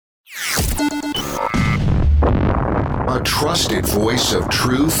a trusted voice of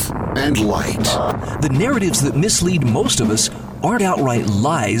truth and light. The narratives that mislead most of us aren't outright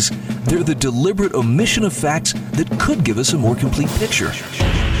lies. They're the deliberate omission of facts that could give us a more complete picture.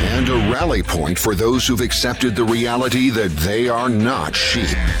 And a rally point for those who've accepted the reality that they are not sheep.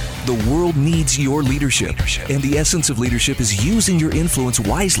 The world needs your leadership, and the essence of leadership is using your influence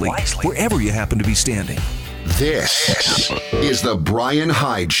wisely wherever you happen to be standing. This is The Brian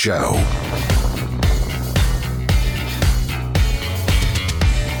Hyde Show.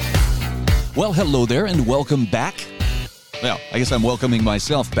 Well, hello there, and welcome back. Well, I guess I'm welcoming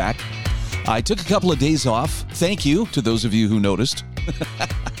myself back. I took a couple of days off. Thank you to those of you who noticed.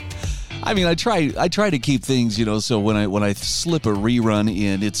 I mean, I try to keep things, so when I slip a rerun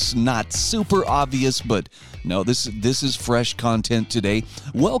in, it's not super obvious, but no, this is fresh content today.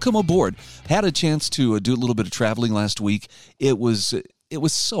 Welcome aboard. Had a chance to do a little bit of traveling last week. It was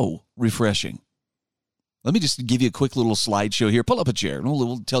so refreshing. Let me just give you a quick little slideshow here. Pull up a chair, and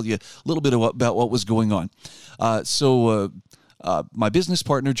we'll tell you a little bit about what was going on. My business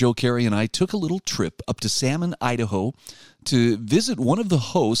partner, Joe Carey, and I took a little trip up to Salmon, Idaho, to visit one of the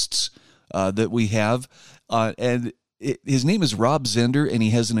hosts that we have. His name is Rob Zender, and he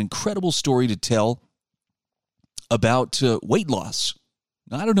has an incredible story to tell about weight loss.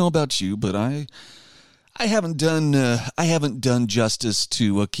 Now, I don't know about you, but I haven't done justice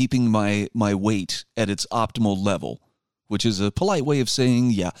to keeping my weight at its optimal level, which is a polite way of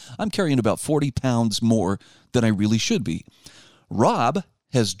saying, yeah, I'm carrying about 40 pounds more than I really should be. Rob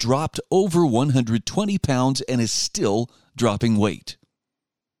has dropped over 120 pounds and is still dropping weight.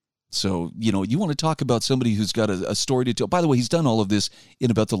 So, you want to talk about somebody who's got a story to tell. By the way, he's done all of this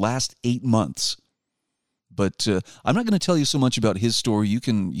in about the last 8 months. But I'm not going to tell you so much about his story. You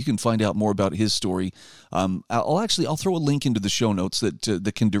can find out more about his story. I'll throw a link into the show notes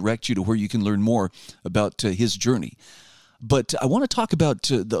that can direct you to where you can learn more about his journey. But I want to talk about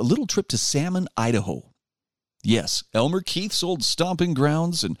the little trip to Salmon, Idaho. Yes, Elmer Keith's old stomping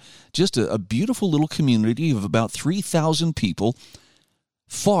grounds, and just a beautiful little community of about 3,000 people,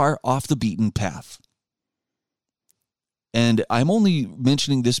 far off the beaten path. And I'm only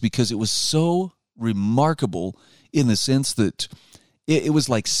mentioning this because it was so remarkable in the sense that it was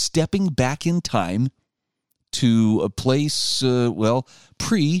like stepping back in time to a place,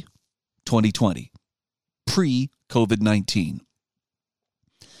 pre-2020, pre-COVID-19.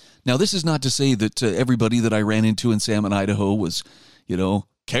 Now, this is not to say that everybody that I ran into in Salmon, Idaho was,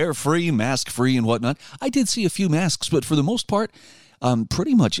 carefree, mask-free, and whatnot. I did see a few masks, but for the most part,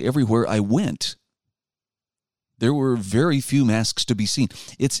 pretty much everywhere I went, there were very few masks to be seen.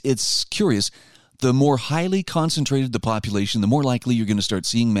 It's curious. The more highly concentrated the population, the more likely you're going to start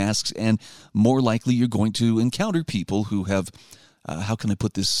seeing masks, and more likely you're going to encounter people who have, how can I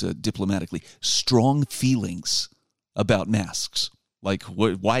put this diplomatically, strong feelings about masks. Like,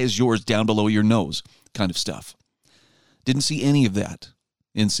 why is yours down below your nose kind of stuff. Didn't see any of that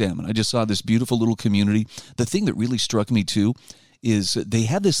in Salmon. I just saw this beautiful little community. The thing that really struck me, too, is they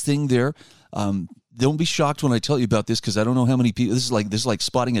had this thing there. Don't be shocked when I tell you about this, because I don't know how many people. This is like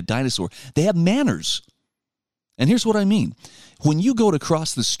spotting a dinosaur. They have manners. And here's what I mean. When you go to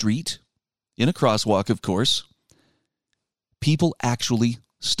cross the street, in a crosswalk, of course, people actually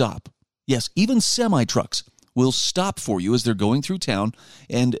stop. Yes, even semi-trucks will stop for you as they're going through town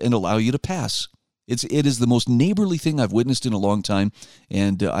and allow you to pass. It is the most neighborly thing I've witnessed in a long time,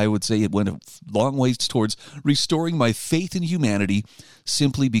 and I would say it went a long ways towards restoring my faith in humanity,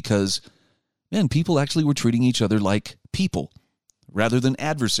 simply because, man, people actually were treating each other like people rather than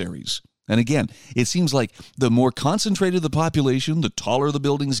adversaries. And again, it seems like the more concentrated the population, the taller the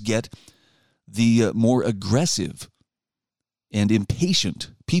buildings get, the more aggressive and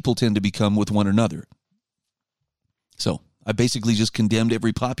impatient people tend to become with one another. So I basically just condemned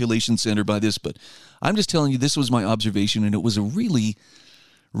every population center by this, but I'm just telling you this was my observation, and it was a really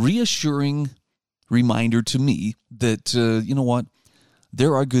reassuring reminder to me that, you know what,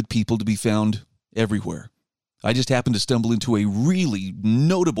 there are good people to be found everywhere. I just happened to stumble into a really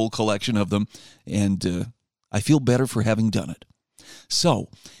notable collection of them, and I feel better for having done it. So,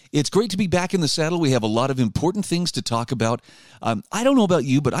 it's great to be back in the saddle. We have a lot of important things to talk about. I don't know about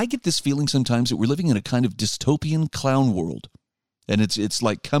you, but I get this feeling sometimes that we're living in a kind of dystopian clown world. And it's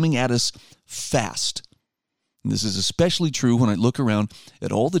like coming at us fast. And this is especially true when I look around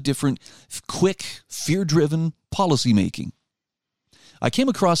at all the different quick, fear-driven policymaking. I came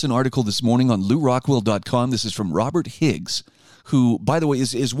across an article this morning on LouRockwell.com. This is from Robert Higgs, who, by the way,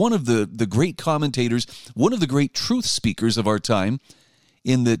 is one of the great commentators, one of the great truth speakers of our time,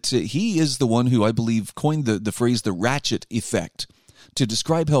 in that he is the one who, I believe, coined the phrase the ratchet effect, to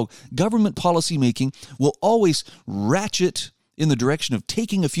describe how government policymaking will always ratchet in the direction of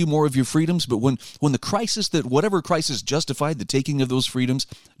taking a few more of your freedoms, but when the crisis, that whatever crisis justified the taking of those freedoms,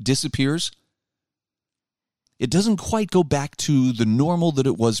 disappears, it doesn't quite go back to the normal that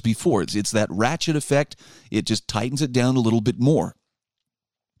it was before. It's that ratchet effect. It just tightens it down a little bit more.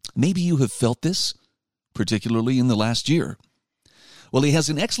 Maybe you have felt this, particularly in the last year. Well, he has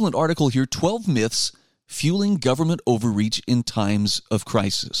an excellent article here, 12 Myths Fueling Government Overreach in Times of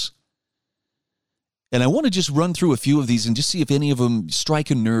Crisis. And I want to just run through a few of these and just see if any of them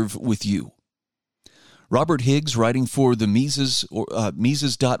strike a nerve with you. Robert Higgs, writing for the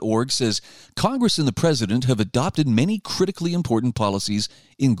Mises.org, says, Congress and the President have adopted many critically important policies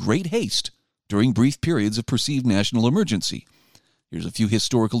in great haste during brief periods of perceived national emergency. Here's a few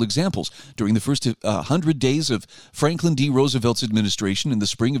historical examples. During the first 100 days of Franklin D. Roosevelt's administration in the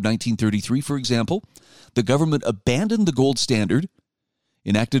spring of 1933, for example, the government abandoned the gold standard,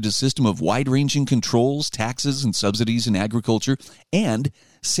 enacted a system of wide-ranging controls, taxes, and subsidies in agriculture, and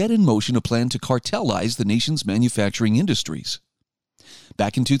set in motion a plan to cartelize the nation's manufacturing industries.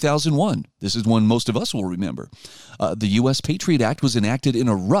 Back in 2001, this is one most of us will remember, the U.S. Patriot Act was enacted in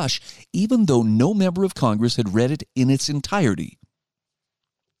a rush, even though no member of Congress had read it in its entirety.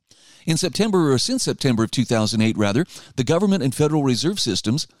 Since September of 2008, the government and Federal Reserve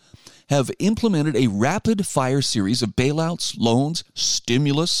systems have implemented a rapid-fire series of bailouts, loans,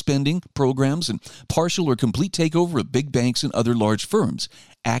 stimulus spending programs, and partial or complete takeover of big banks and other large firms,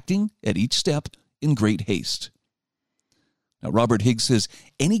 acting at each step in great haste. Now, Robert Higgs says,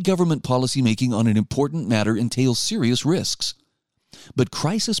 any government policymaking on an important matter entails serious risks. But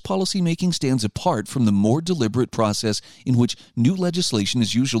crisis policymaking stands apart from the more deliberate process in which new legislation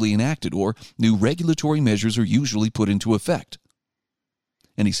is usually enacted or new regulatory measures are usually put into effect.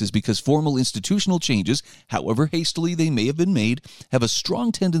 And he says because formal institutional changes, however hastily they may have been made, have a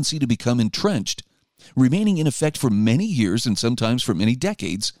strong tendency to become entrenched, remaining in effect for many years and sometimes for many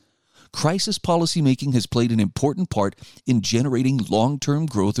decades, crisis policymaking has played an important part in generating long-term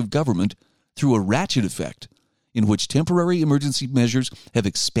growth of government through a ratchet effect, in which temporary emergency measures have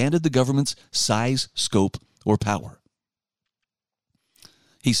expanded the government's size, scope, or power.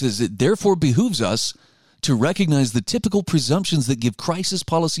 He says it therefore behooves us to recognize the typical presumptions that give crisis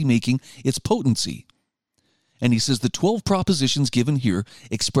policymaking its potency. And he says the 12 propositions given here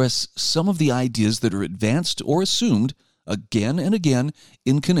express some of the ideas that are advanced or assumed again and again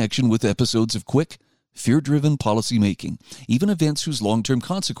in connection with episodes of quick, fear-driven policymaking, even events whose long-term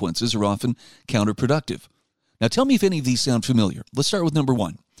consequences are often counterproductive. Now tell me if any of these sound familiar. Let's start with number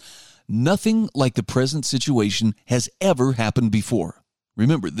 1. Nothing like the present situation has ever happened before.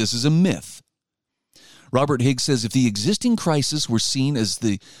 Remember, this is a myth. Robert Higgs says if the existing crisis were seen as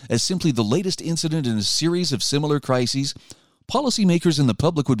simply the latest incident in a series of similar crises, policymakers and the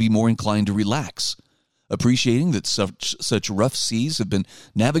public would be more inclined to relax, appreciating that such rough seas have been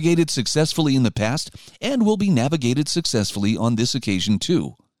navigated successfully in the past and will be navigated successfully on this occasion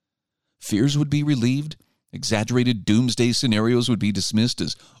too. Fears would be relieved, exaggerated doomsday scenarios would be dismissed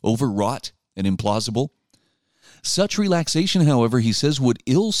as overwrought and implausible. Such relaxation, however, he says, would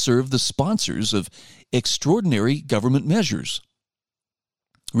ill serve the sponsors of extraordinary government measures,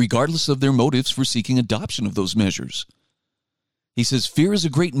 regardless of their motives for seeking adoption of those measures. He says fear is a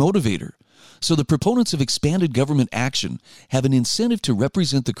great motivator, so the proponents of expanded government action have an incentive to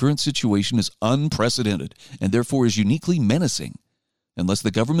represent the current situation as unprecedented and therefore is uniquely menacing, unless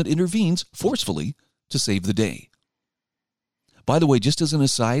the government intervenes forcefully to save the day. By the way, just as an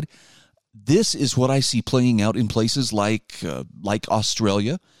aside, this is what I see playing out in places like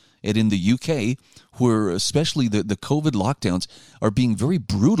Australia and in the UK, where especially the COVID lockdowns are being very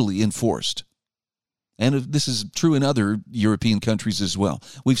brutally enforced. And this is true in other European countries as well.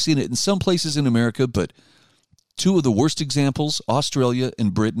 We've seen it in some places in America, but two of the worst examples, Australia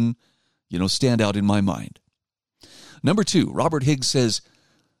and Britain, stand out in my mind. Number 2, Robert Higgs says,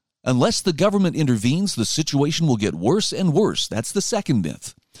 unless the government intervenes, the situation will get worse and worse. That's the second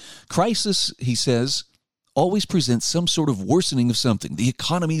myth. Crisis, he says, always presents some sort of worsening of something. The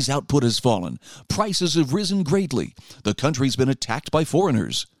economy's output has fallen. Prices have risen greatly. The country's been attacked by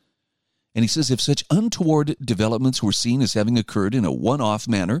foreigners. And he says if such untoward developments were seen as having occurred in a one-off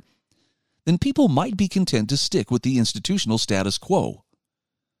manner, then people might be content to stick with the institutional status quo.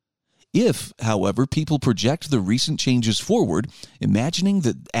 If, however, people project the recent changes forward, imagining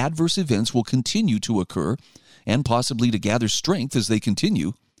that adverse events will continue to occur and possibly to gather strength as they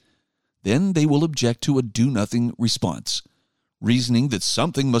continue, then they will object to a do-nothing response, reasoning that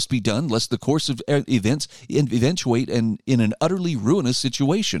something must be done lest the course of events eventuate in an utterly ruinous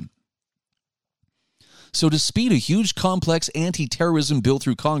situation. So to speed a huge, complex anti-terrorism bill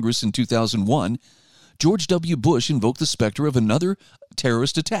through Congress in 2001, George W. Bush invoked the specter of another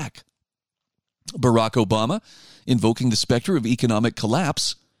terrorist attack. Barack Obama, invoking the specter of economic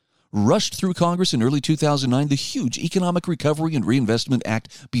collapse, rushed through Congress in early 2009 the huge Economic Recovery and Reinvestment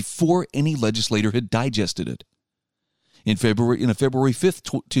Act before any legislator had digested it. In a February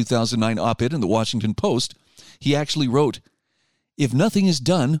 5th, 2009 op-ed in the Washington Post, he actually wrote, "If nothing is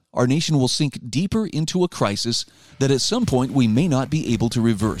done, our nation will sink deeper into a crisis that at some point we may not be able to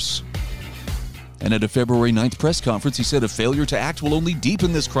reverse." And at a February 9th press conference, he said a failure to act will only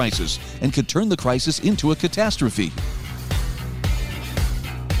deepen this crisis and could turn the crisis into a catastrophe.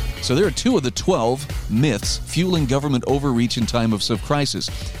 So there are 2 of the 12 myths fueling government overreach in times of crisis.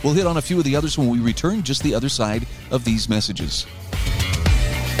 We'll hit on a few of the others when we return, just the other side of these messages.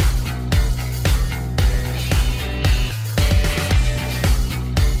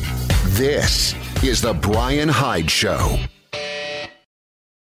 This is The Brian Hyde Show.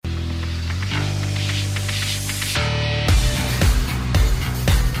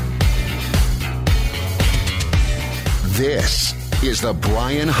 This is The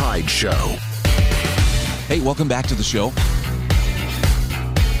Brian Hyde Show. Hey, welcome back to the show.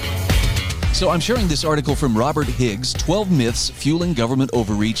 So I'm sharing this article from Robert Higgs, 12 Myths Fueling Government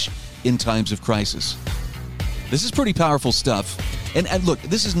Overreach in Times of Crisis. This is pretty powerful stuff. And look,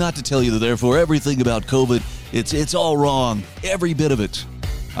 this is not to tell you that therefore everything about COVID, it's all wrong, every bit of it.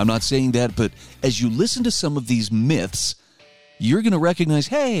 I'm not saying that, but as you listen to some of these myths, you're going to recognize,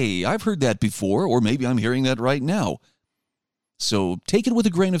 hey, I've heard that before, or maybe I'm hearing that right now. So take it with a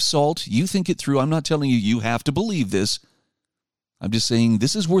grain of salt. You think it through. I'm not telling you you have to believe this. I'm just saying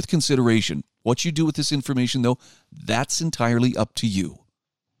this is worth consideration. What you do with this information, though, that's entirely up to you.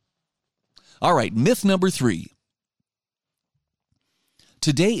 All right, myth number 3.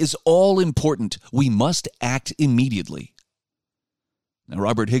 Today is all important. We must act immediately. Now,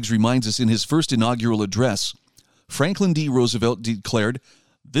 Robert Higgs reminds us in his first inaugural address, Franklin D. Roosevelt declared,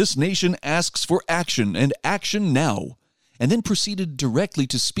 "This nation asks for action, and action now," and then proceeded directly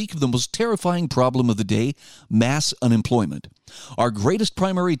to speak of the most terrifying problem of the day, mass unemployment. "Our greatest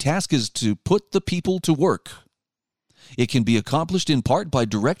primary task is to put the people to work. It can be accomplished in part by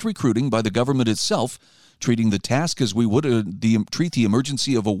direct recruiting by the government itself, treating the task as we would treat the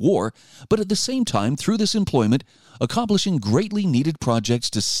emergency of a war, but at the same time, through this employment, accomplishing greatly needed projects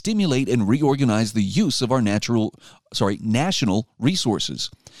to stimulate and reorganize the use of our national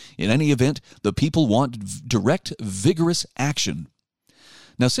resources. In any event, the people want direct, vigorous action."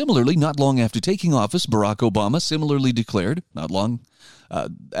 Now, similarly, not long after taking office, Barack Obama similarly declared, not long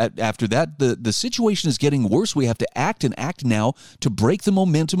after that, the situation is getting worse. We have to act and act now to break the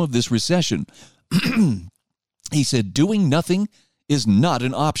momentum of this recession. He said, "Doing nothing is not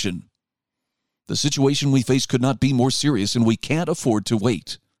an option. The situation we face could not be more serious, and we can't afford to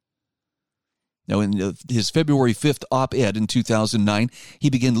wait." Now, in his February 5th op-ed in 2009, he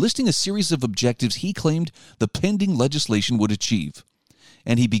began listing a series of objectives he claimed the pending legislation would achieve.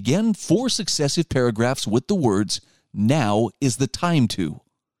 And he began 4 successive paragraphs with the words, "Now is the time to."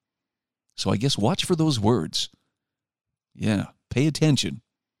 So I guess watch for those words. Yeah, pay attention.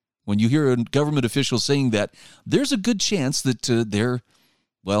 When you hear a government official saying that, there's a good chance that they're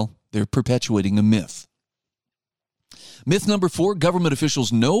perpetuating a myth. Myth number 4, government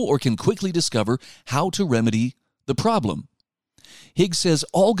officials know or can quickly discover how to remedy the problem. Higgs says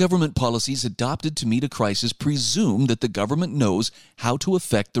all government policies adopted to meet a crisis presume that the government knows how to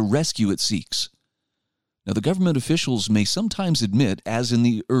effect the rescue it seeks. Now, the government officials may sometimes admit, as in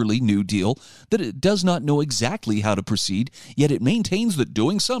the early New Deal, that it does not know exactly how to proceed, yet it maintains that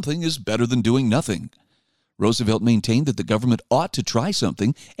doing something is better than doing nothing. Roosevelt maintained that the government ought to try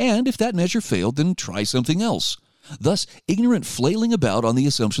something, and if that measure failed, then try something else. Thus, ignorant flailing about on the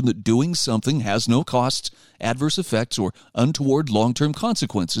assumption that doing something has no costs, adverse effects, or untoward long-term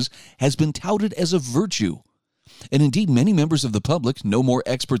consequences has been touted as a virtue. And indeed, many members of the public, no more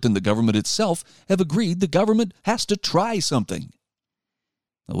expert than the government itself, have agreed the government has to try something.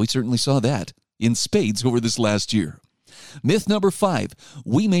 Well, we certainly saw that in spades over this last year. Myth number 5,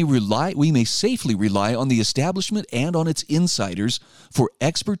 we may safely rely on the establishment and on its insiders for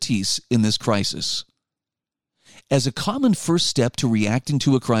expertise in this crisis. As a common first step to reacting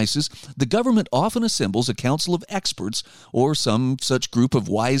to a crisis, the government often assembles a council of experts or some such group of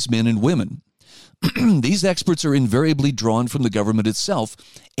wise men and women. These experts are invariably drawn from the government itself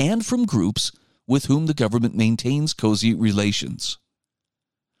and from groups with whom the government maintains cozy relations.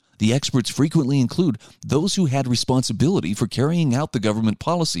 The experts frequently include those who had responsibility for carrying out the government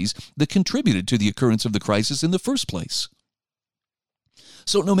policies that contributed to the occurrence of the crisis in the first place.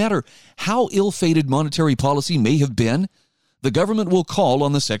 So no matter how ill-fated monetary policy may have been, the government will call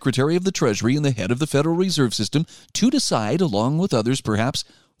on the Secretary of the Treasury and the head of the Federal Reserve System to decide, along with others perhaps,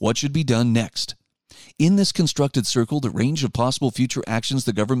 what should be done next. In this constructed circle, the range of possible future actions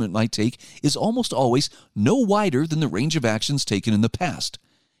the government might take is almost always no wider than the range of actions taken in the past.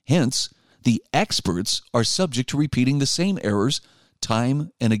 Hence, the experts are subject to repeating the same errors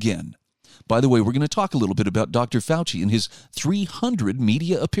time and again. By the way, we're going to talk a little bit about Dr. Fauci and his 300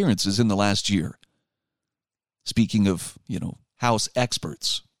 media appearances in the last year. Speaking of, House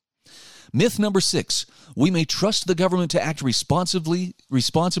experts. Myth number 6, we may trust the government to act responsibly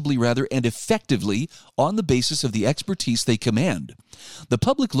and effectively on the basis of the expertise they command. The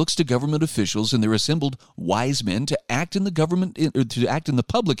public looks to government officials and their assembled wise men to act in the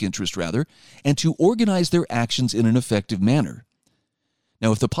public interest and to organize their actions in an effective manner.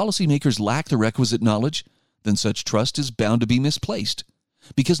 Now, if the policymakers lack the requisite knowledge, then such trust is bound to be misplaced,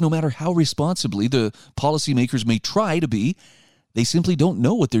 because no matter how responsibly the policymakers may try to be, they simply don't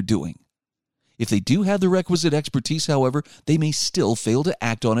know what they're doing. If they do have the requisite expertise, however, they may still fail to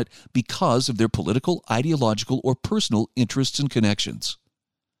act on it because of their political, ideological, or personal interests and connections.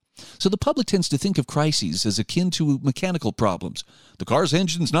 So the public tends to think of crises as akin to mechanical problems. The car's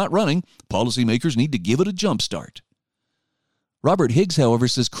engine's not running. Policymakers need to give it a jump start. Robert Higgs, however,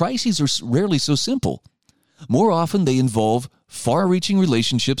 says crises are rarely so simple. More often, they involve far-reaching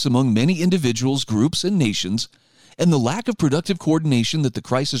relationships among many individuals, groups, and nations, and the lack of productive coordination that the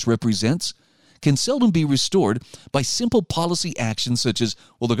crisis represents can seldom be restored by simple policy actions such as,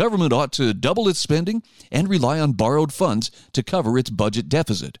 the government ought to double its spending and rely on borrowed funds to cover its budget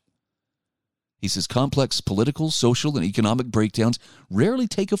deficit. He says complex political, social, and economic breakdowns rarely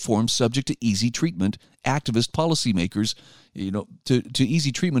take a form subject to easy treatment activist policymakers, to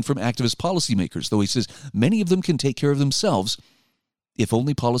easy treatment from activist policymakers, though he says many of them can take care of themselves if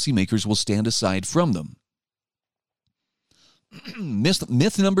only policymakers will stand aside from them.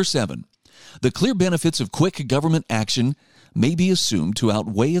 Myth number 7. The clear benefits of quick government action may be assumed to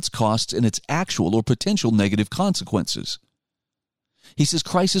outweigh its costs and its actual or potential negative consequences. He says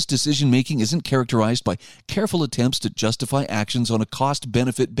crisis decision-making isn't characterized by careful attempts to justify actions on a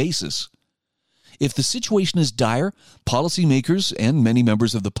cost-benefit basis. If the situation is dire, policymakers and many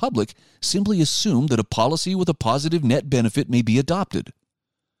members of the public simply assume that a policy with a positive net benefit may be adopted.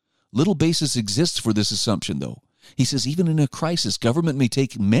 Little basis exists for this assumption, though. He says even in a crisis, government may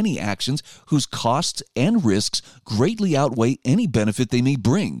take many actions whose costs and risks greatly outweigh any benefit they may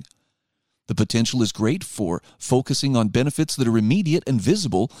bring. The potential is great for focusing on benefits that are immediate and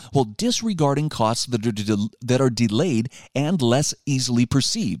visible while disregarding costs that are delayed and less easily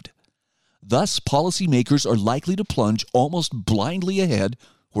perceived. Thus, policymakers are likely to plunge almost blindly ahead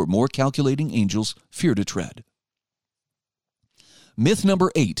where more calculating angels fear to tread. Myth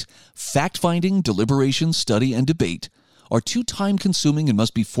number 8, fact-finding, deliberation, study, and debate are too time-consuming and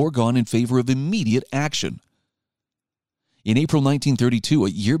must be foregone in favor of immediate action. In April 1932, a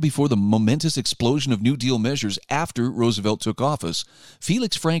year before the momentous explosion of New Deal measures after Roosevelt took office,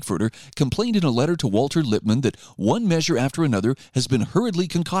 Felix Frankfurter complained in a letter to Walter Lippmann that one measure after another has been hurriedly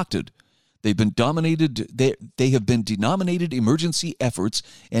concocted. They have been denominated emergency efforts,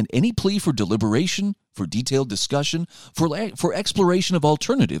 and any plea for deliberation, for detailed discussion, for exploration of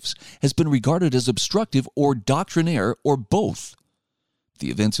alternatives has been regarded as obstructive or doctrinaire or both.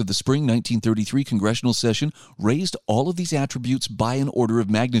 The events of the spring 1933 congressional session raised all of these attributes by an order of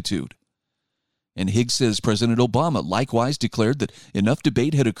magnitude. And Higgs says President Obama likewise declared that enough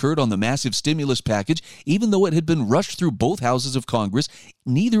debate had occurred on the massive stimulus package, even though it had been rushed through both houses of Congress,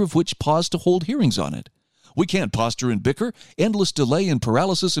 neither of which paused to hold hearings on it. We can't posture and bicker. Endless delay and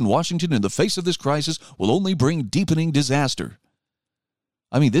paralysis in Washington in the face of this crisis will only bring deepening disaster.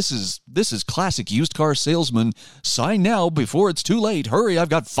 I mean, this is classic used car salesman. Sign now before it's too late. Hurry, I've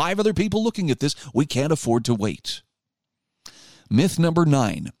got 5 other people looking at this. We can't afford to wait. Myth number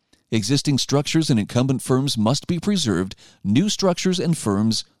 9. Existing structures and incumbent firms must be preserved. New structures and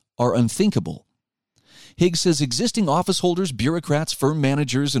firms are unthinkable. Higgs says existing office holders, bureaucrats, firm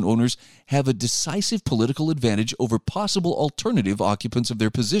managers, and owners have a decisive political advantage over possible alternative occupants of their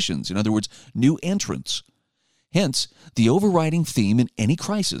positions, in other words, new entrants. Hence, the overriding theme in any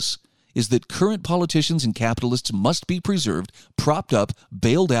crisis is that current politicians and capitalists must be preserved, propped up,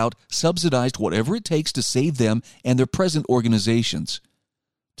 bailed out, subsidized, whatever it takes to save them and their present organizations.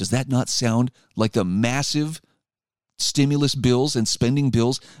 Does that not sound like the massive stimulus bills and spending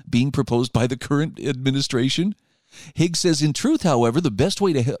bills being proposed by the current administration? Higgs says, in truth, however, the best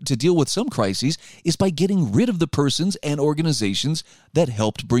way to deal with some crises is by getting rid of the persons and organizations that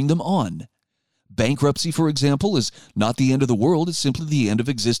helped bring them on. Bankruptcy, for example, is not the end of the world. It's simply the end of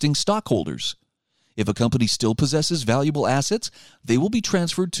existing stockholders. If a company still possesses valuable assets, they will be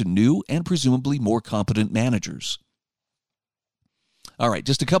transferred to new and presumably more competent managers. All right,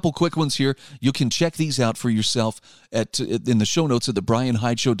 just a couple quick ones here. You can check these out for yourself in the show notes at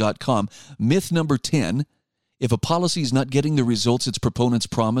thebrianhydeshow.com. Myth number 10, if a policy is not getting the results its proponents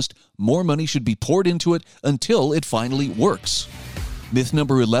promised, more money should be poured into it until it finally works. Myth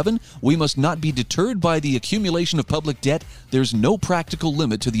number 11, we must not be deterred by the accumulation of public debt. There's no practical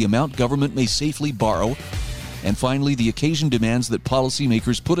limit to the amount government may safely borrow. And finally, the occasion demands that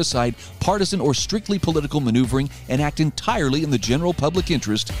policymakers put aside partisan or strictly political maneuvering and act entirely in the general public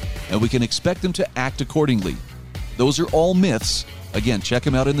interest, and we can expect them to act accordingly. Those are all myths. Again, check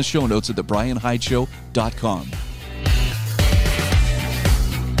them out in the show notes at thebrianhydeshow.com.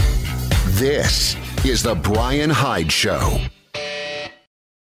 This is The Brian Hyde Show.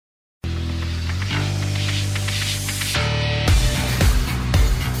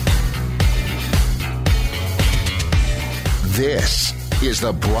 This is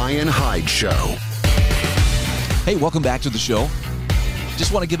The Brian Hyde Show. Hey, welcome back to the show.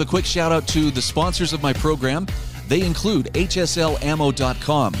 Just want to give a quick shout out to the sponsors of my program. They include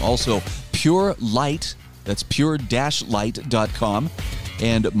HSLammo.com, also Pure Light, that's pure-light.com,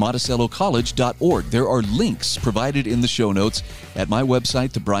 and MonticelloCollege.org. There are links provided in the show notes at my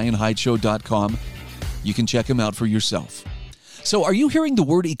website, thebrianhydeshow.com. You can check them out for yourself. So are you hearing the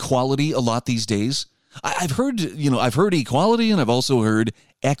word equality a lot these days? I've heard equality, and I've also heard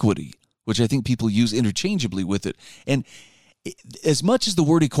equity, which I think people use interchangeably with it. And as much as the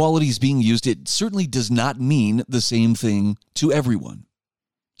word equality is being used, it certainly does not mean the same thing to everyone.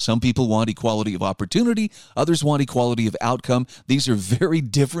 Some people want equality of opportunity. Others want equality of outcome. These are very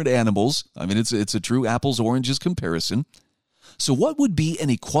different animals. I mean, it's a true apples-oranges comparison. So what would be an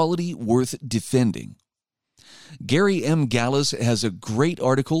equality worth defending? Gary M. Gallas has a great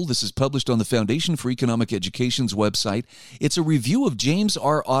article. This is published on the Foundation for Economic Education's website. It's a review of James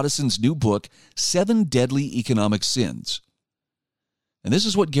R. Ottison's new book, 7 Deadly Economic Sins. And this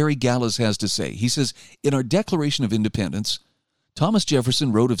is what Gary Gallas has to say. He says, in our Declaration of Independence, Thomas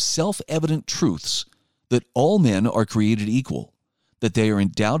Jefferson wrote of self-evident truths that all men are created equal, that they are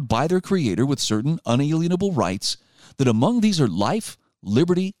endowed by their Creator with certain unalienable rights, that among these are life,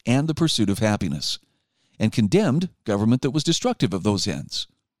 liberty, and the pursuit of happiness, and condemned government that was destructive of those ends.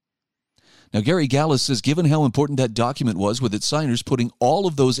 Now, Gary Gallas says, given how important that document was with its signers putting all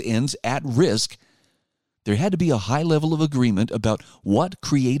of those ends at risk, there had to be a high level of agreement about what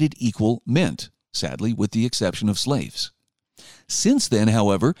created equal meant, sadly, with the exception of slaves. Since then,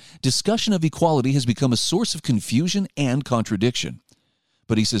 however, discussion of equality has become a source of confusion and contradiction.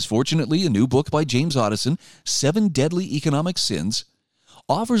 But he says, fortunately, a new book by James Ottison, 7 Deadly Economic Sins,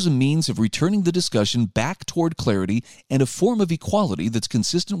 offers a means of returning the discussion back toward clarity and a form of equality that's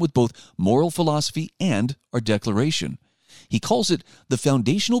consistent with both moral philosophy and our Declaration. He calls it the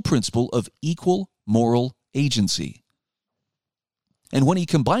foundational principle of equal moral agency. And when he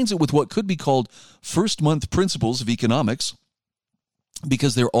combines it with what could be called first-month principles of economics,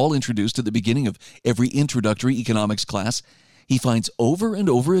 because they're all introduced at the beginning of every introductory economics class, he finds over and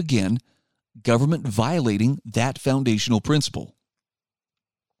over again government violating that foundational principle.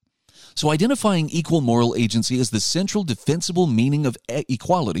 So identifying equal moral agency as the central defensible meaning of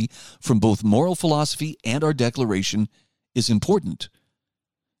equality from both moral philosophy and our Declaration is important.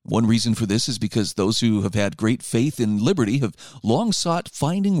 One reason for this is because those who have had great faith in liberty have long sought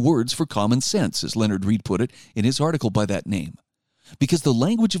finding words for common sense, as Leonard Read put it in his article by that name. Because the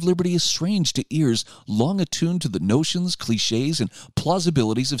language of liberty is strange to ears long attuned to the notions, cliches, and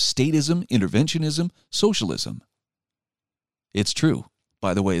plausibilities of statism, interventionism, socialism. It's true.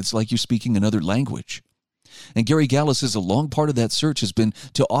 By the way, it's like you're speaking another language. And Gary Gallas says a long part of that search has been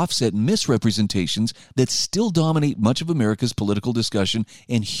to offset misrepresentations that still dominate much of America's political discussion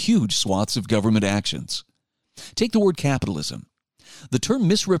and huge swaths of government actions. Take the word capitalism. The term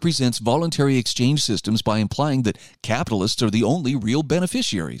misrepresents voluntary exchange systems by implying that capitalists are the only real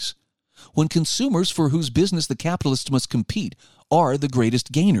beneficiaries, when consumers for whose business the capitalists must compete are the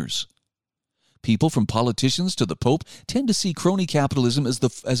greatest gainers. People from politicians to the Pope tend to see crony capitalism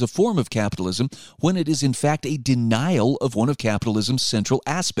as a form of capitalism when it is in fact a denial of one of capitalism's central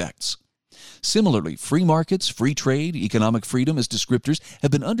aspects. Similarly, free markets, free trade, economic freedom as descriptors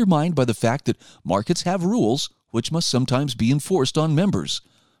have been undermined by the fact that markets have rules which must sometimes be enforced on members.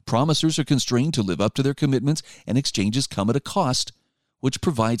 Promisers are constrained to live up to their commitments, and exchanges come at a cost, which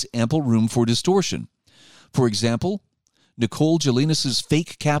provides ample room for distortion. For example, Nicole Gelinas'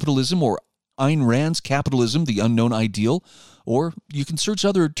 fake capitalism or Ayn Rand's Capitalism, the Unknown Ideal, or you can search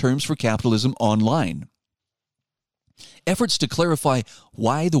other terms for capitalism online. Efforts to clarify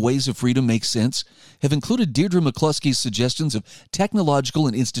why the ways of freedom make sense have included Deirdre McCluskey's suggestions of technological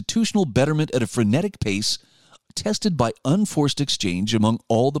and institutional betterment at a frenetic pace, tested by unforced exchange among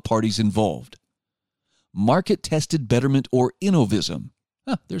all the parties involved. Market-tested betterment, or innovism.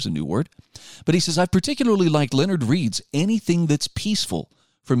 There's a new word. But he says, I've particularly liked Leonard Read's Anything That's Peaceful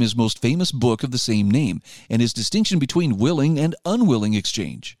from his most famous book of the same name, and his distinction between willing and unwilling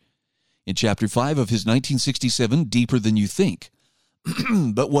exchange. In Chapter 5 of his 1967 Deeper Than You Think.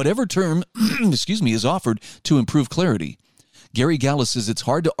 But whatever term is offered to improve clarity, Gary Gallus says it's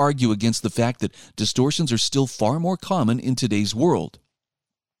hard to argue against the fact that distortions are still far more common in today's world.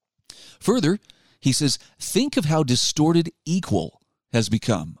 Further, he says, think of how distorted equal has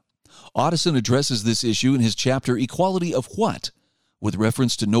become. Otteson addresses this issue in his chapter Equality of What?, with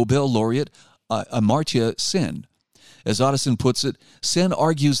reference to Nobel laureate Amartya Sen. As Otteson puts it, Sen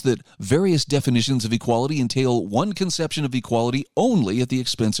argues that various definitions of equality entail one conception of equality only at the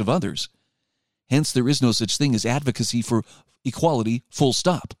expense of others. Hence, there is no such thing as advocacy for equality, full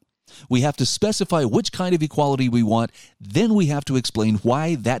stop. We have to specify which kind of equality we want, then we have to explain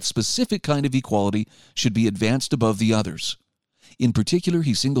why that specific kind of equality should be advanced above the others. In particular,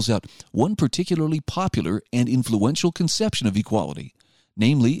 he singles out one particularly popular and influential conception of equality,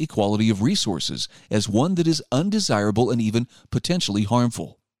 namely equality of resources, as one that is undesirable and even potentially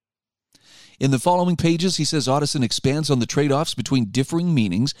harmful. In the following pages, he says Otteson expands on the trade-offs between differing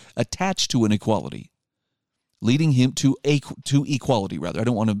meanings attached to an equality, leading him to equality, rather. I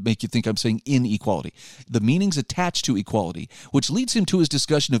don't want to make you think I'm saying inequality. The meanings attached to equality, which leads him to his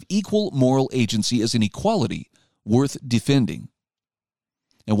discussion of equal moral agency as an equality worth defending.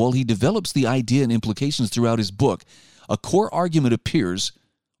 And while he develops the idea and implications throughout his book, a core argument appears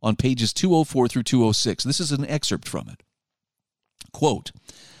on pages 204 through 206. This is an excerpt from it. Quote,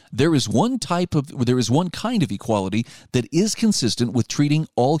 there is one kind of equality that is consistent with treating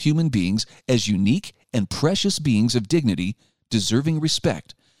all human beings as unique and precious beings of dignity, deserving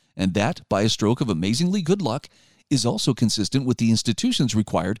respect, and that, by a stroke of amazingly good luck, is also consistent with the institutions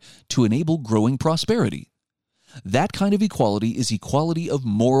required to enable growing prosperity. That kind of equality is equality of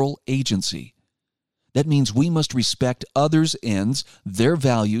moral agency. That means we must respect others' ends, their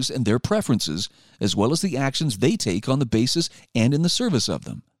values, and their preferences, as well as the actions they take on the basis and in the service of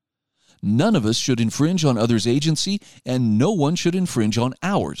them. None of us should infringe on others' agency, and no one should infringe on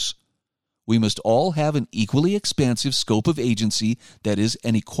ours. We must all have an equally expansive scope of agency that is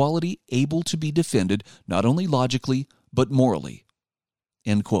an equality able to be defended not only logically, but morally.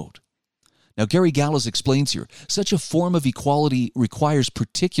 End quote. Now, Gary Gallus explains here, such a form of equality requires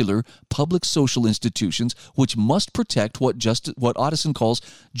particular public social institutions which must protect what Otteson calls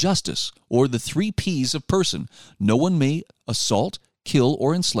justice, or the 3 Ps of person. No one may assault, kill,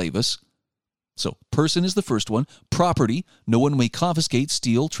 or enslave us. So, person is the first one. Property, no one may confiscate,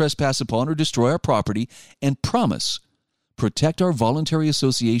 steal, trespass upon, or destroy our property. And promise, protect our voluntary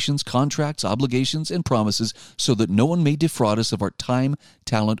associations, contracts, obligations, and promises so that no one may defraud us of our time,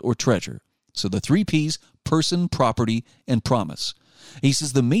 talent, or treasure. So the 3 Ps, person, property, and promise. He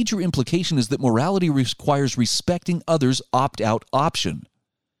says the major implication is that morality requires respecting others' opt-out option.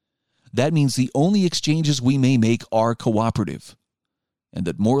 That means the only exchanges we may make are cooperative, and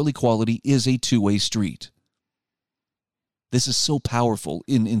that moral equality is a two-way street. This is so powerful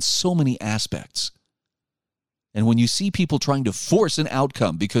in so many aspects. And when you see people trying to force an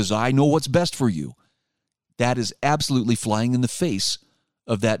outcome because I know what's best for you, that is absolutely flying in the face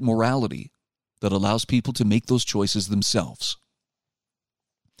of that morality that allows people to make those choices themselves.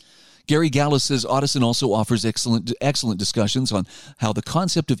 Gary Gallus says Otteson also offers excellent discussions on how the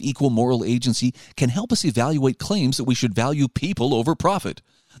concept of equal moral agency can help us evaluate claims that we should value people over profit,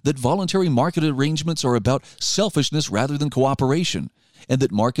 that voluntary market arrangements are about selfishness rather than cooperation, and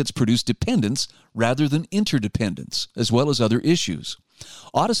that markets produce dependence rather than interdependence, as well as other issues.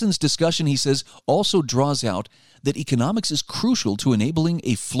 Otteson's discussion, he says, also draws out that economics is crucial to enabling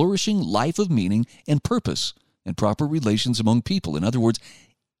a flourishing life of meaning and purpose and proper relations among people. In other words,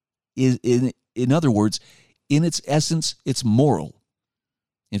 in its essence, it's moral.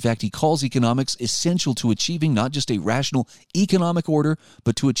 In fact, he calls economics essential to achieving not just a rational economic order,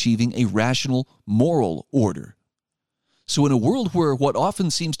 but to achieving a rational moral order. So in a world where what often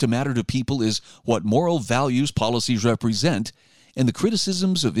seems to matter to people is what moral values policies represent, and the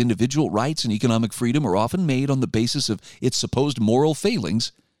criticisms of individual rights and economic freedom are often made on the basis of its supposed moral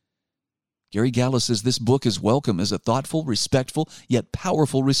failings, Gary Gallus says this book is welcome as a thoughtful, respectful, yet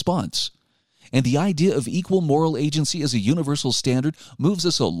powerful response. And the idea of equal moral agency as a universal standard moves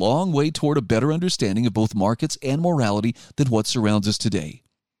us a long way toward a better understanding of both markets and morality than what surrounds us today.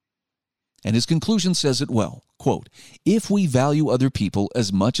 And his conclusion says it well, quote, "If we value other people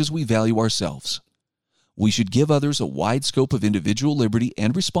as much as we value ourselves, we should give others a wide scope of individual liberty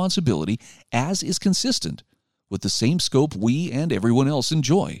and responsibility as is consistent with the same scope we and everyone else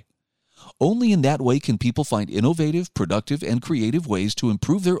enjoy. Only in that way can people find innovative, productive, and creative ways to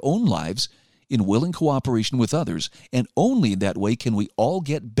improve their own lives in willing cooperation with others, and only in that way can we all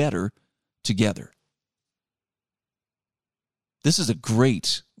get better together." This is a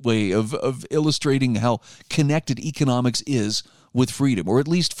great way of illustrating how connected economics is with freedom, or at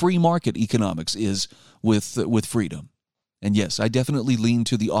least free market economics is with freedom. And yes, I definitely lean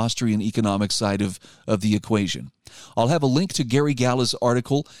to the Austrian economic side of the equation. I'll have a link to Gary Galla's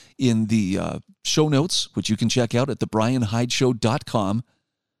article in the show notes, which you can check out at thebrianhydeshow.com.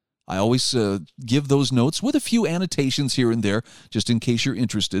 I always give those notes with a few annotations here and there, just in case you're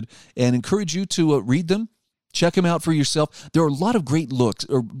interested, and encourage you to read them. Check them out for yourself. There are a lot of great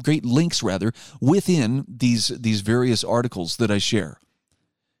links within these various articles that I share.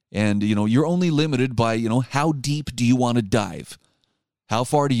 And, you're only limited by, how deep do you want to dive? How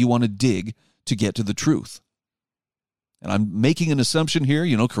far do you want to dig to get to the truth? And I'm making an assumption here,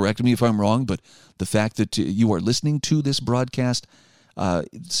 correct me if I'm wrong, but the fact that you are listening to this broadcast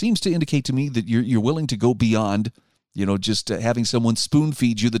seems to indicate to me that you're willing to go beyond, just having someone spoon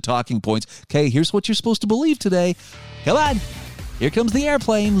feed you the talking points. Okay, here's what you're supposed to believe today. Come on, here comes the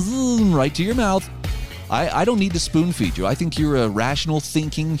airplane, zoom, right to your mouth. I don't need to spoon feed you. I think you're a rational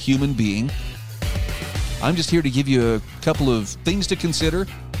thinking human being. I'm just here to give you a couple of things to consider,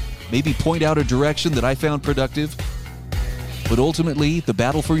 maybe point out a direction that I found productive. But ultimately, the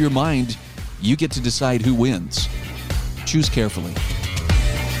battle for your mind, you get to decide who wins. Choose carefully.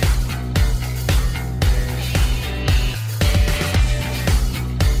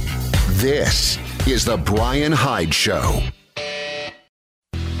 This is The Brian Hyde Show.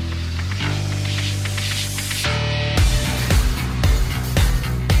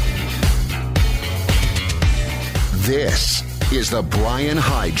 This is The Brian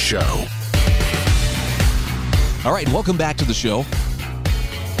Hyde Show. All right, welcome back to the show.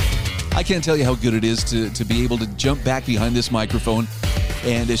 I can't tell you how good it is to be able to jump back behind this microphone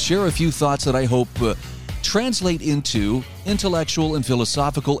and share a few thoughts that I hope translate into intellectual and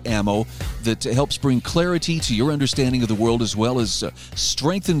philosophical ammo that helps bring clarity to your understanding of the world, as well as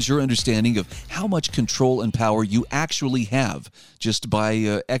strengthens your understanding of how much control and power you actually have just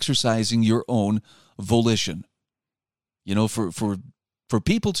by exercising your own volition. For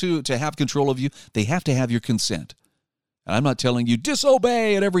people to have control of you, they have to have your consent. And I'm not telling you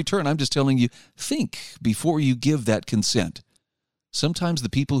disobey at every turn. I'm just telling you think before you give that consent. Sometimes the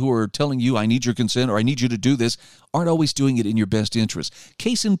people who are telling you, I need your consent or I need you to do this, aren't always doing it in your best interest.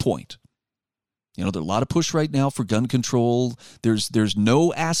 Case in point, there's a lot of push right now for gun control. There's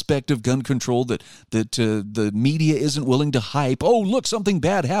no aspect of gun control that the media isn't willing to hype. Oh, look, something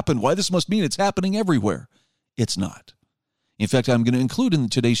bad happened. Why, this must mean it's happening everywhere. It's not. In fact, I'm going to include in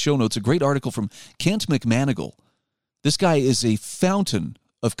today's show notes a great article from Kent McManigal. This guy is a fountain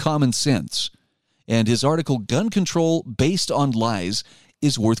of common sense, and his article, Gun Control Based on Lies,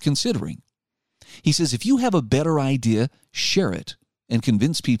 is worth considering. He says, if you have a better idea, share it and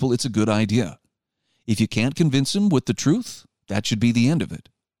convince people it's a good idea. If you can't convince them with the truth, that should be the end of it.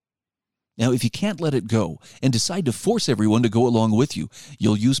 Now, if you can't let it go and decide to force everyone to go along with you,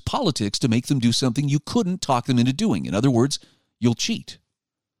 you'll use politics to make them do something you couldn't talk them into doing. In other words, you'll cheat.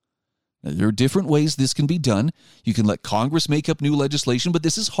 Now, there are different ways this can be done. You can let Congress make up new legislation, but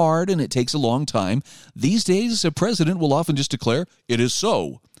this is hard and it takes a long time. These days, a president will often just declare, "It is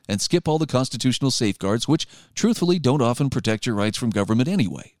so," and skip all the constitutional safeguards, which, truthfully, don't often protect your rights from government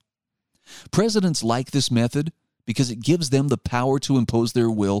anyway. Presidents like this method because it gives them the power to impose their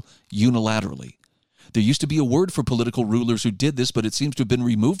will unilaterally. There used to be a word for political rulers who did this, but it seems to have been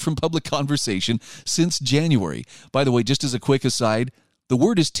removed from public conversation since January. By the way, just as a quick aside, the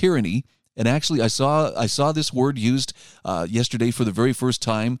word is tyranny, and actually I saw this word used yesterday for the very first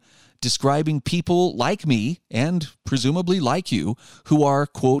time, describing people like me, and presumably like you, who are,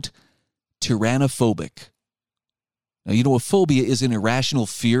 quote, tyrannophobic. Now, a phobia is an irrational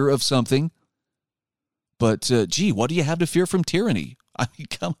fear of something, but gee, what do you have to fear from tyranny? I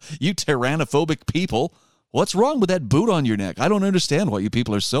mean, you tyrannophobic people, what's wrong with that boot on your neck? I don't understand why you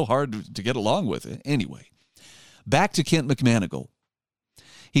people are so hard to get along with. Anyway, back to Kent McManigal.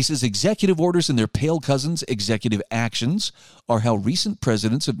 He says executive orders and their pale cousins, executive actions, are how recent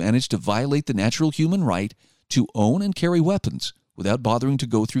presidents have managed to violate the natural human right to own and carry weapons without bothering to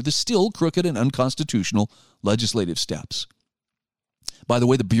go through the still crooked and unconstitutional legislative steps. By the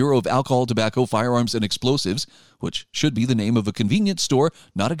way, the Bureau of Alcohol, Tobacco, Firearms, and Explosives, which should be the name of a convenience store,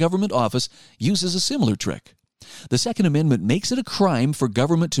 not a government office, uses a similar trick. The Second Amendment makes it a crime for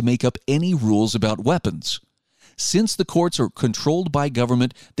government to make up any rules about weapons. Since the courts are controlled by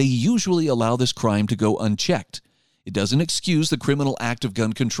government, they usually allow this crime to go unchecked. It doesn't excuse the criminal act of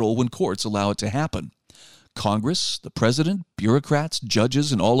gun control when courts allow it to happen. Congress, the president, bureaucrats,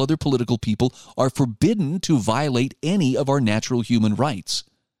 judges, and all other political people are forbidden to violate any of our natural human rights.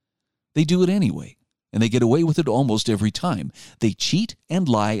 They do it anyway, and they get away with it almost every time. They cheat and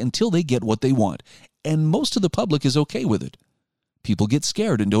lie until they get what they want, and most of the public is okay with it. People get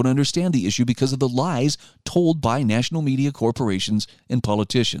scared and don't understand the issue because of the lies told by national media corporations and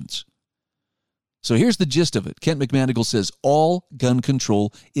politicians. So here's the gist of it. Kent McManigal says all gun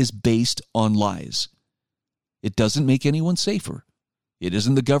control is based on lies. It doesn't make anyone safer. It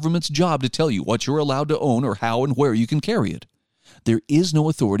isn't the government's job to tell you what you're allowed to own or how and where you can carry it. There is no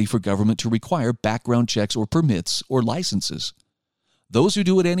authority for government to require background checks or permits or licenses. Those who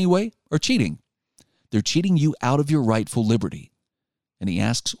do it anyway are cheating. They're cheating you out of your rightful liberty. And he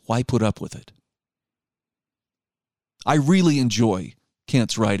asks, why put up with it? I really enjoy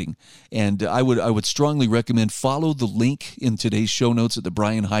Kent's writing, and I would strongly recommend follow the link in today's show notes at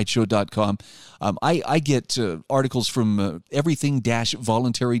thebrianhydeshow.com. I get articles from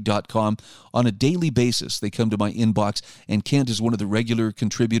everything-voluntary.com on a daily basis. They come to my inbox, and Kent is one of the regular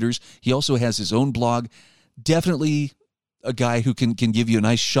contributors. He also has his own blog. Definitely a guy who can give you a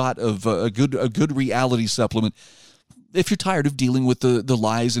nice shot of a good reality supplement if you're tired of dealing with the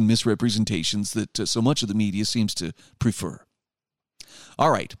lies and misrepresentations that so much of the media seems to prefer. All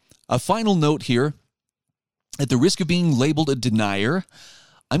right, a final note here. At the risk of being labeled a denier,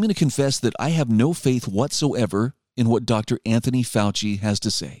 I'm going to confess that I have no faith whatsoever in what Dr. Anthony Fauci has to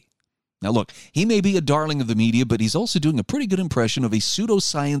say. Now look, he may be a darling of the media, but he's also doing a pretty good impression of a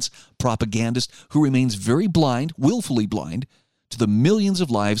pseudoscience propagandist who remains very blind, willfully blind, to the millions of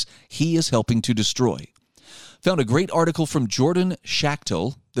lives he is helping to destroy. Found a great article from Jordan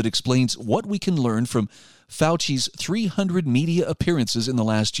Schachtel that explains what we can learn from Fauci's 300 media appearances in the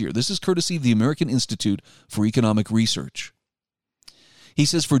last year. This is courtesy of the American Institute for Economic Research. He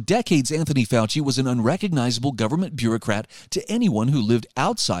says, for decades, Anthony Fauci was an unrecognizable government bureaucrat to anyone who lived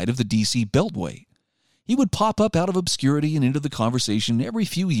outside of the D.C. Beltway. He would pop up out of obscurity and into the conversation every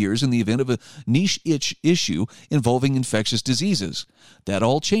few years in the event of a niche issue involving infectious diseases. That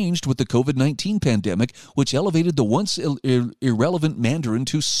all changed with the COVID-19 pandemic, which elevated the once irrelevant Mandarin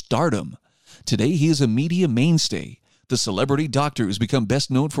to stardom. Today, he is a media mainstay, the celebrity doctor who's become best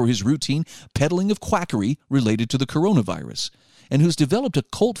known for his routine peddling of quackery related to the coronavirus, and who's developed a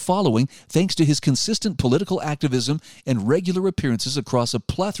cult following thanks to his consistent political activism and regular appearances across a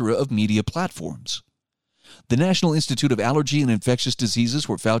plethora of media platforms. The National Institute of Allergy and Infectious Diseases,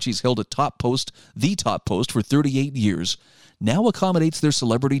 where Fauci's held the top post for 38 years, now accommodates their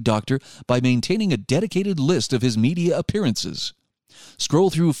celebrity doctor by maintaining a dedicated list of his media appearances. Scroll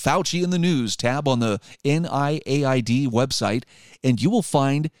through Fauci in the News tab on the NIAID website, and you will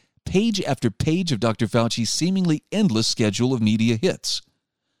find page after page of Dr. Fauci's seemingly endless schedule of media hits.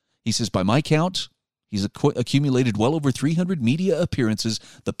 He says, by my count, he's accumulated well over 300 media appearances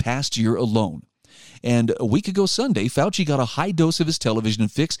the past year alone. And a week ago Sunday, Fauci got a high dose of his television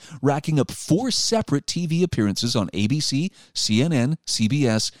fix, racking up 4 separate TV appearances on ABC, CNN,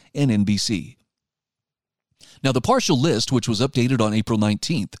 CBS, and NBC. Now, the partial list, which was updated on April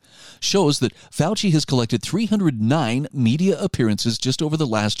 19th, shows that Fauci has collected 309 media appearances just over the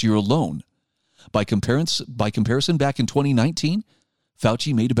last year alone. By comparison, back in 2019,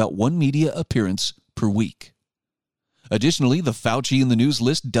 Fauci made about 1 media appearance per week. Additionally, the Fauci in the News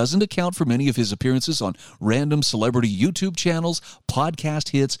list doesn't account for many of his appearances on random celebrity YouTube channels, podcast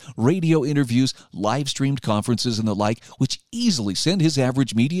hits, radio interviews, live-streamed conferences, and the like, which easily send his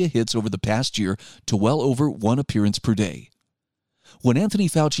average media hits over the past year to well over 1 appearance per day. When Anthony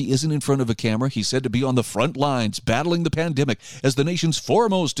Fauci isn't in front of a camera, he's said to be on the front lines battling the pandemic as the nation's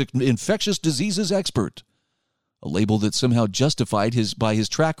foremost infectious diseases expert. A label that's somehow justified by his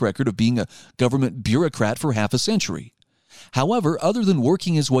track record of being a government bureaucrat for half a century. However, other than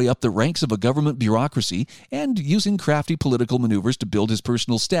working his way up the ranks of a government bureaucracy and using crafty political maneuvers to build his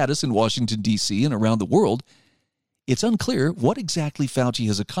personal status in Washington, D.C. and around the world, it's unclear what exactly Fauci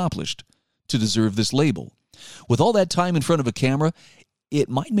has accomplished to deserve this label. With all that time in front of a camera, it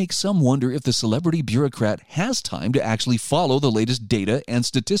might make some wonder if the celebrity bureaucrat has time to actually follow the latest data and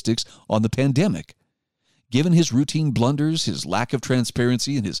statistics on the pandemic. Given his routine blunders, his lack of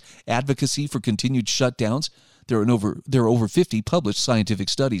transparency, and his advocacy for continued shutdowns, there are over 50 published scientific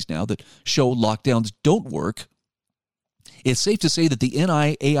studies now that show lockdowns don't work. It's safe to say that the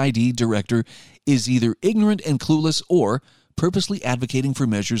NIAID director is either ignorant and clueless or purposely advocating for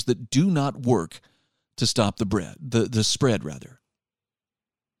measures that do not work to stop the spread.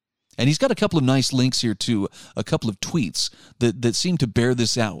 And he's got a couple of nice links here to a couple of tweets that seem to bear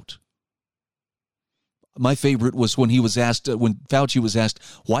this out. My favorite was when Fauci was asked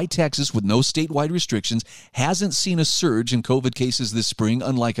why Texas, with no statewide restrictions, hasn't seen a surge in COVID cases this spring,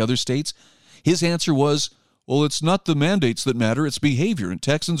 unlike other states. His answer was, well, it's not the mandates that matter, it's behavior, and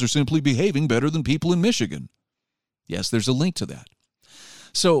Texans are simply behaving better than people in Michigan. Yes, there's a link to that.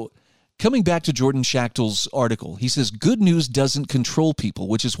 So, coming back to Jordan Schachtel's article, he says, good news doesn't control people,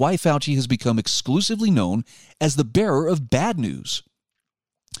 which is why Fauci has become exclusively known as the bearer of bad news.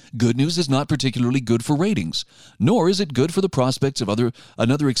 Good news is not particularly good for ratings, nor is it good for the prospects of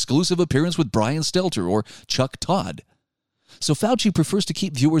another exclusive appearance with Brian Stelter or Chuck Todd. So Fauci prefers to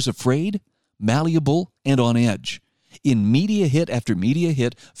keep viewers afraid, malleable, and on edge. In media hit after media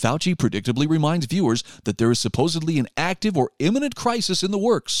hit, Fauci predictably reminds viewers that there is supposedly an active or imminent crisis in the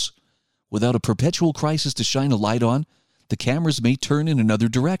works. Without a perpetual crisis to shine a light on, the cameras may turn in another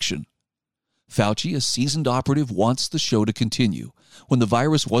direction. Fauci, a seasoned operative, wants the show to continue. When the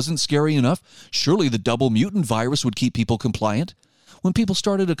virus wasn't scary enough, surely the double mutant virus would keep people compliant. When people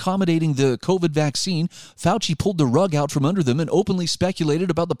started accommodating the COVID vaccine, Fauci pulled the rug out from under them and openly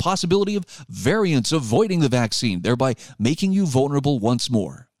speculated about the possibility of variants avoiding the vaccine, thereby making you vulnerable once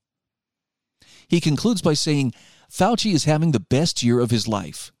more. He concludes by saying, Fauci is having the best year of his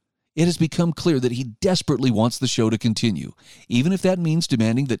life. It has become clear that he desperately wants the show to continue, even if that means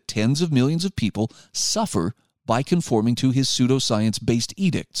demanding that tens of millions of people suffer by conforming to his pseudoscience-based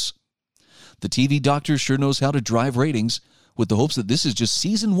edicts. The TV doctor sure knows how to drive ratings, with the hopes that this is just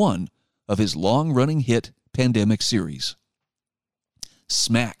season 1 of his long-running hit pandemic series.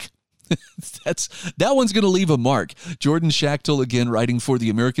 Smack. That one's going to leave a mark. Jordan Schachtel, again, writing for the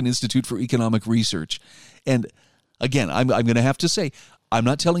American Institute for Economic Research. And again, I'm going to have to say, I'm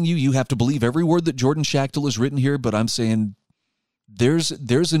not telling you have to believe every word that Jordan Schachtel has written here, but I'm saying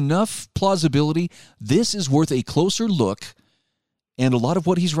there's enough plausibility. This is worth a closer look, and a lot of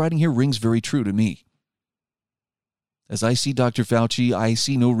what he's writing here rings very true to me. As I see Dr. Fauci, I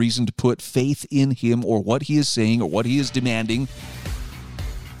see no reason to put faith in him or what he is saying or what he is demanding.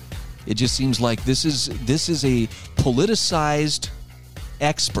 It just seems like this is a politicized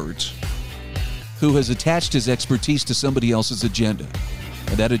expert who has attached his expertise to somebody else's agenda.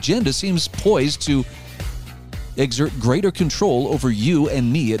 And that agenda seems poised to exert greater control over you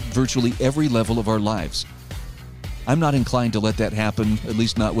and me at virtually every level of our lives. I'm not inclined to let that happen, at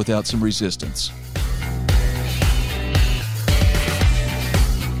least not without some resistance.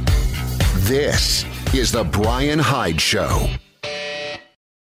 This is The Brian Hyde Show.